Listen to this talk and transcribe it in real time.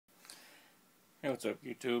Hey, what's up,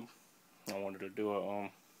 YouTube? I wanted to do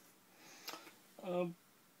a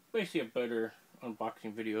basically a better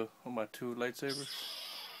unboxing video on my two lightsabers.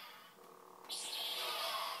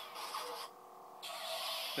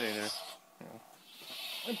 There, you know,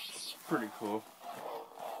 it's pretty cool.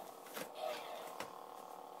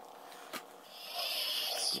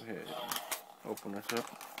 Go ahead and open this up.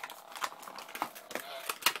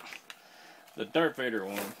 The Darth Vader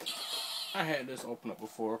one. I had this open up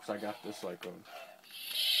before because I got this like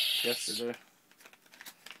yesterday.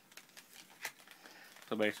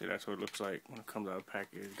 So basically that's what it looks like when it comes out of the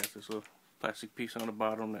package. It got this little plastic piece on the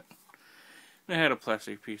bottom that it had a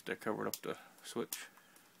plastic piece that covered up the switch.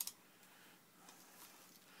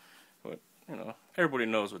 But, you know, everybody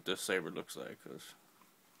knows what this saber looks like because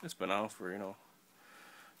it's been out for, you know,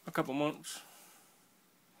 a couple months.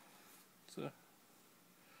 It's a,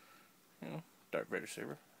 you know, Darth Vader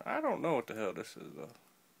saber. I don't know what the hell this is though.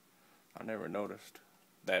 I never noticed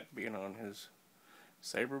that being on his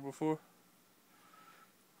saber before.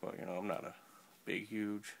 But, you know, I'm not a big,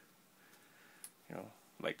 huge, you know,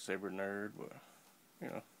 lightsaber nerd, but, you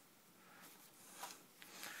know,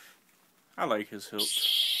 I like his hilt.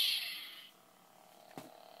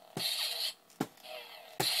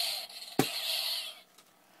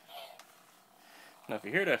 Now, if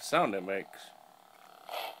you hear that sound it makes,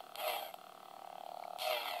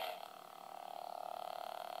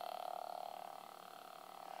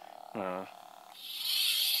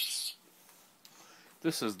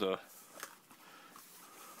 this is the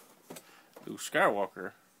Luke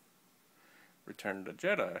Skywalker Return of the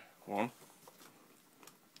Jedi one.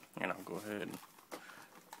 And I'll go ahead and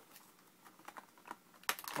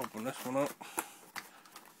open this one up.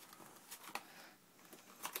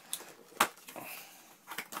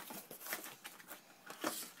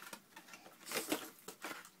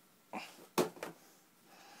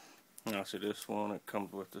 Now see this one, it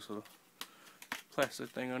comes with this little plastic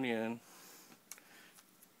thing on the end.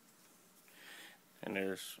 And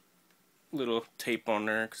there's little tape on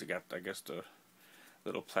there because it got, I guess, the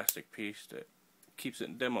little plastic piece that keeps it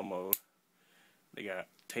in demo mode. They got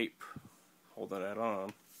tape holding that on.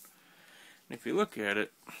 And if you look at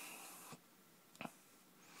it,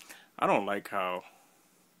 I don't like how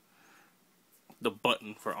the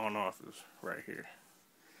button for on off is right here.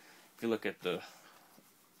 If you look at the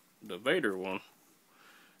Vader one,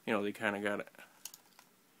 you know, they kind of got it,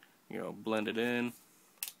 you know, blended in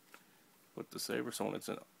with the saber, so when it's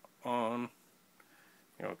on,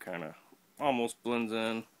 you know, it kind of almost blends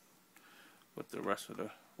in with the rest of the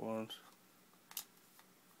ones.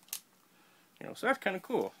 You know, so that's kind of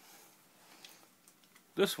cool.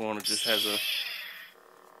 This one, it just has a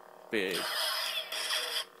big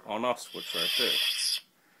on-off switch right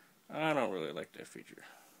there. I don't really like that feature.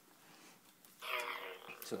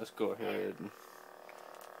 So let's go ahead and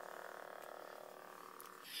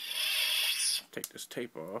take this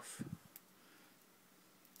tape off.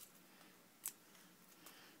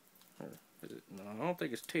 Or is it? No, I don't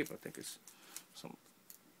think it's tape. I think it's some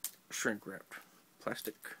shrink wrapped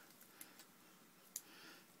plastic.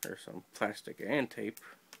 There's some plastic and tape.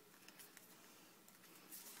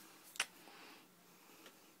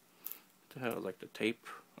 What the hell is like the tape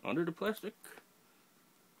under the plastic?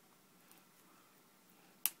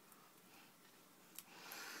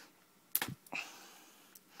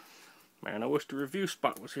 Man, I wish the review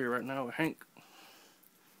spot was here right now with Hank.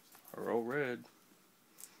 Or old Red.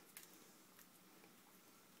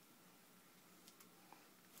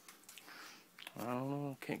 I don't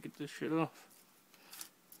know, can't get this shit off.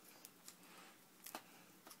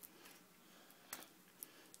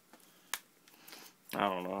 I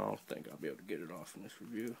don't know, I don't think I'll be able to get it off in this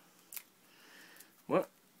review. What?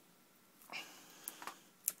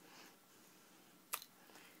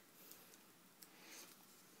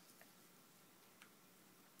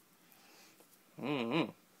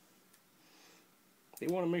 They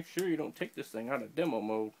want to make sure you don't take this thing out of demo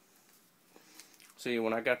mode. See,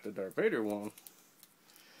 when I got the Darth Vader one,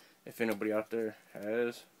 if anybody out there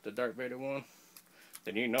has the Darth Vader one,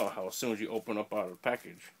 then you know how as soon as you open up out of the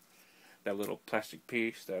package, that little plastic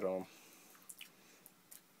piece that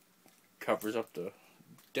covers up the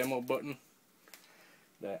demo button,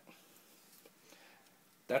 that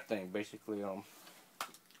thing basically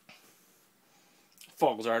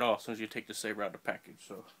falls right off as soon as you take the saber out of the package.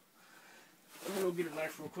 So let me go get a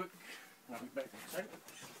knife real quick, and I'll be back in a second.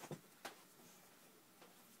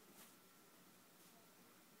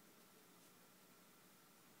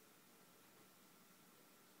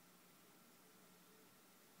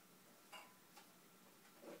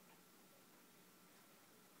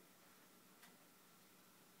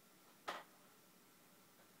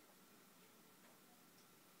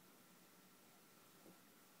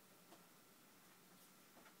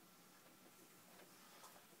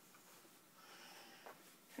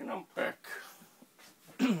 I'm back.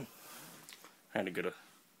 Had to get a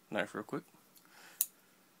knife real quick.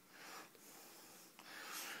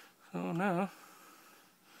 So now,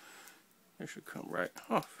 it should come right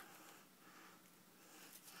off.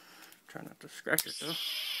 Try not to scratch it though.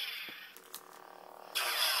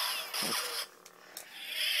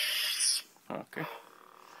 Okay.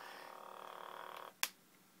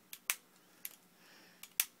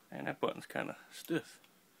 And that button's kind of stiff.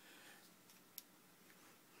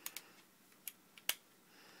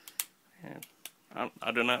 And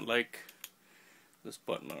I do not like this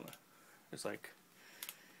button on it. It's like,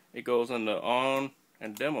 it goes into on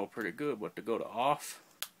and demo pretty good, but to go to off,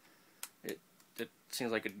 it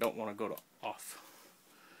seems like it don't want to go to off.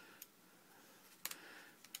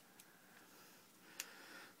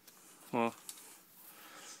 Well,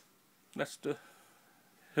 that's the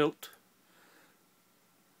hilt.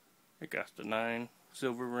 It got the 9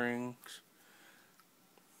 silver rings.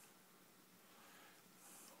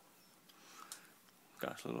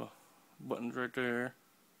 Got little buttons right there.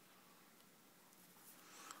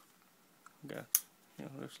 Got, you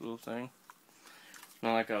know, this little thing.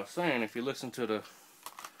 Now, like I was saying, if you listen to the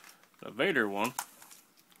Vader one,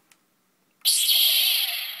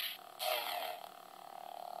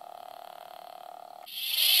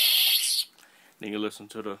 then you listen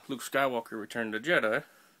to the Luke Skywalker Return of the Jedi.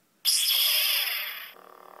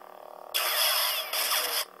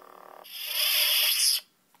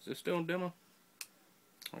 Is this still in demo?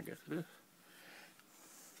 I guess it is.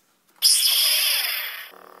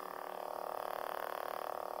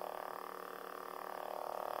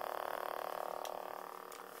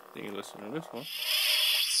 Then you listen to this one.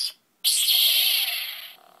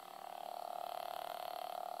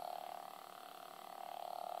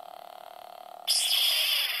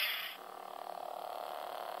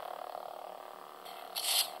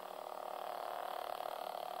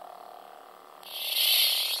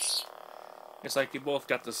 It's like you both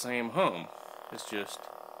got the same hum. It's just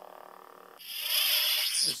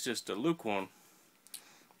the Luke one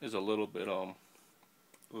is a little bit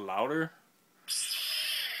louder.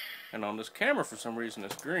 And on this camera, for some reason,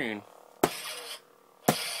 it's green.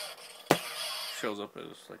 Shows up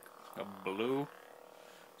as like a blue,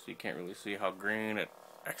 so you can't really see how green it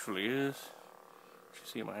actually is. You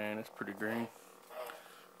see my hand, it's pretty green.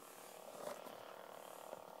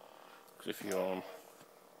 Because if you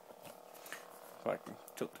if I can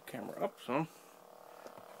tilt the camera up some,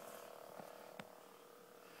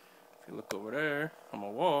 if you look over there on my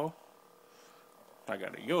wall, I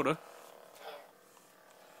got a Yoda.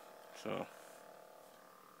 So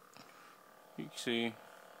you can see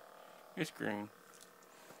it's green.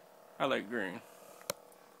 I like green.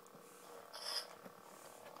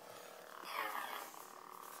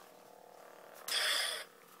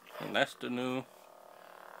 And that's the new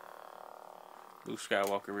Luke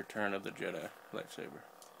Skywalker Return of the Jedi lightsaber.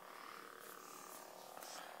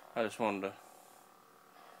 I just wanted to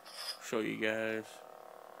show you guys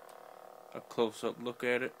a close-up look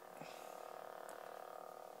at it.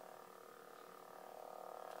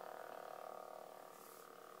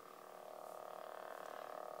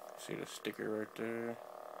 See the sticker right there?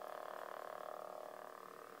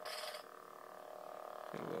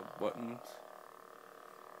 See the little buttons.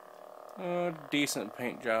 Decent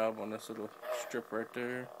paint job on this little strip right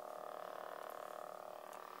there.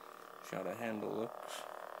 See how the handle looks.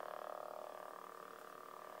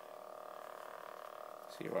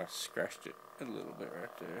 See where I scratched it a little bit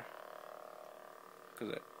right there.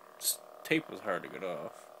 Because that tape was hard to get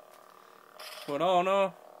off. But all in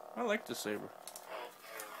all, I like the saber.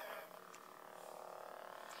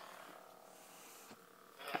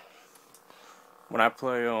 When I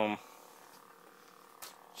play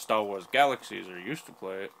Star Wars Galaxies, or used to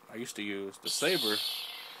play it, I used to use the saber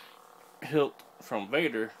hilt from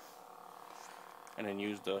Vader and then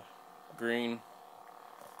use the green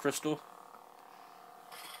crystal.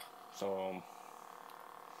 So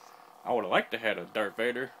I would have liked to have a Darth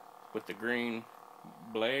Vader with the green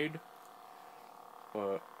blade,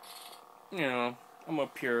 but you know, I'm a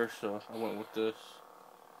pure, so I went with this.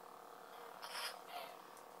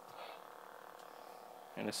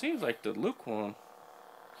 And it seems like the Luke one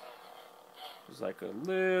is like a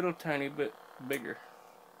little tiny bit bigger.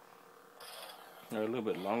 Or a little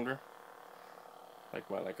bit longer. Like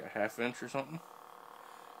about like a ½ inch or something.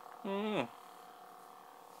 I don't know.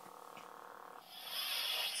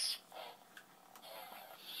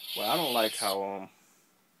 Well, I don't like how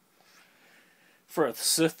for a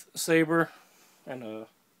Sith saber and a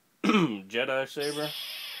Jedi saber,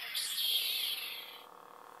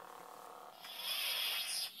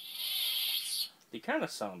 they kind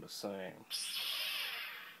of sound the same.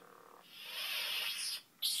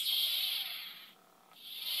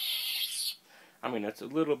 I mean, it's a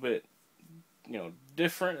little bit,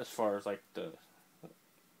 different as far as like the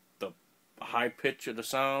high pitch of the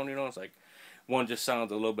sound. It's like one just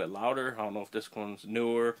sounds a little bit louder. I don't know if this one's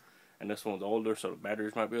newer and this one's older, so the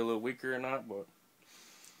batteries might be a little weaker or not. But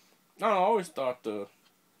I always thought the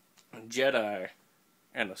Jedi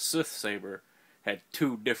and the Sith saber had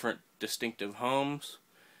two different distinctive hums,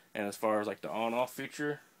 and as far as like the on-off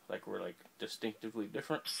feature, like were like distinctively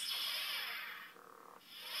different.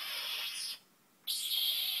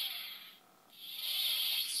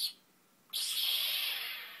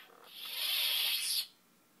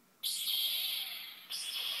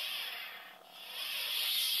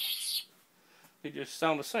 They just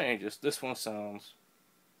sound the same, just this one sounds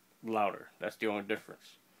louder. That's the only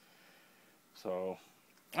difference. So,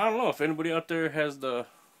 I don't know if anybody out there has the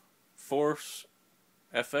Force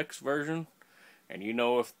FX version, and you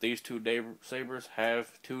know if these two sabers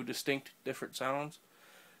have two distinct different sounds,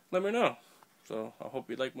 let me know. So, I hope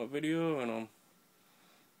you liked my video, and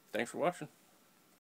thanks for watching.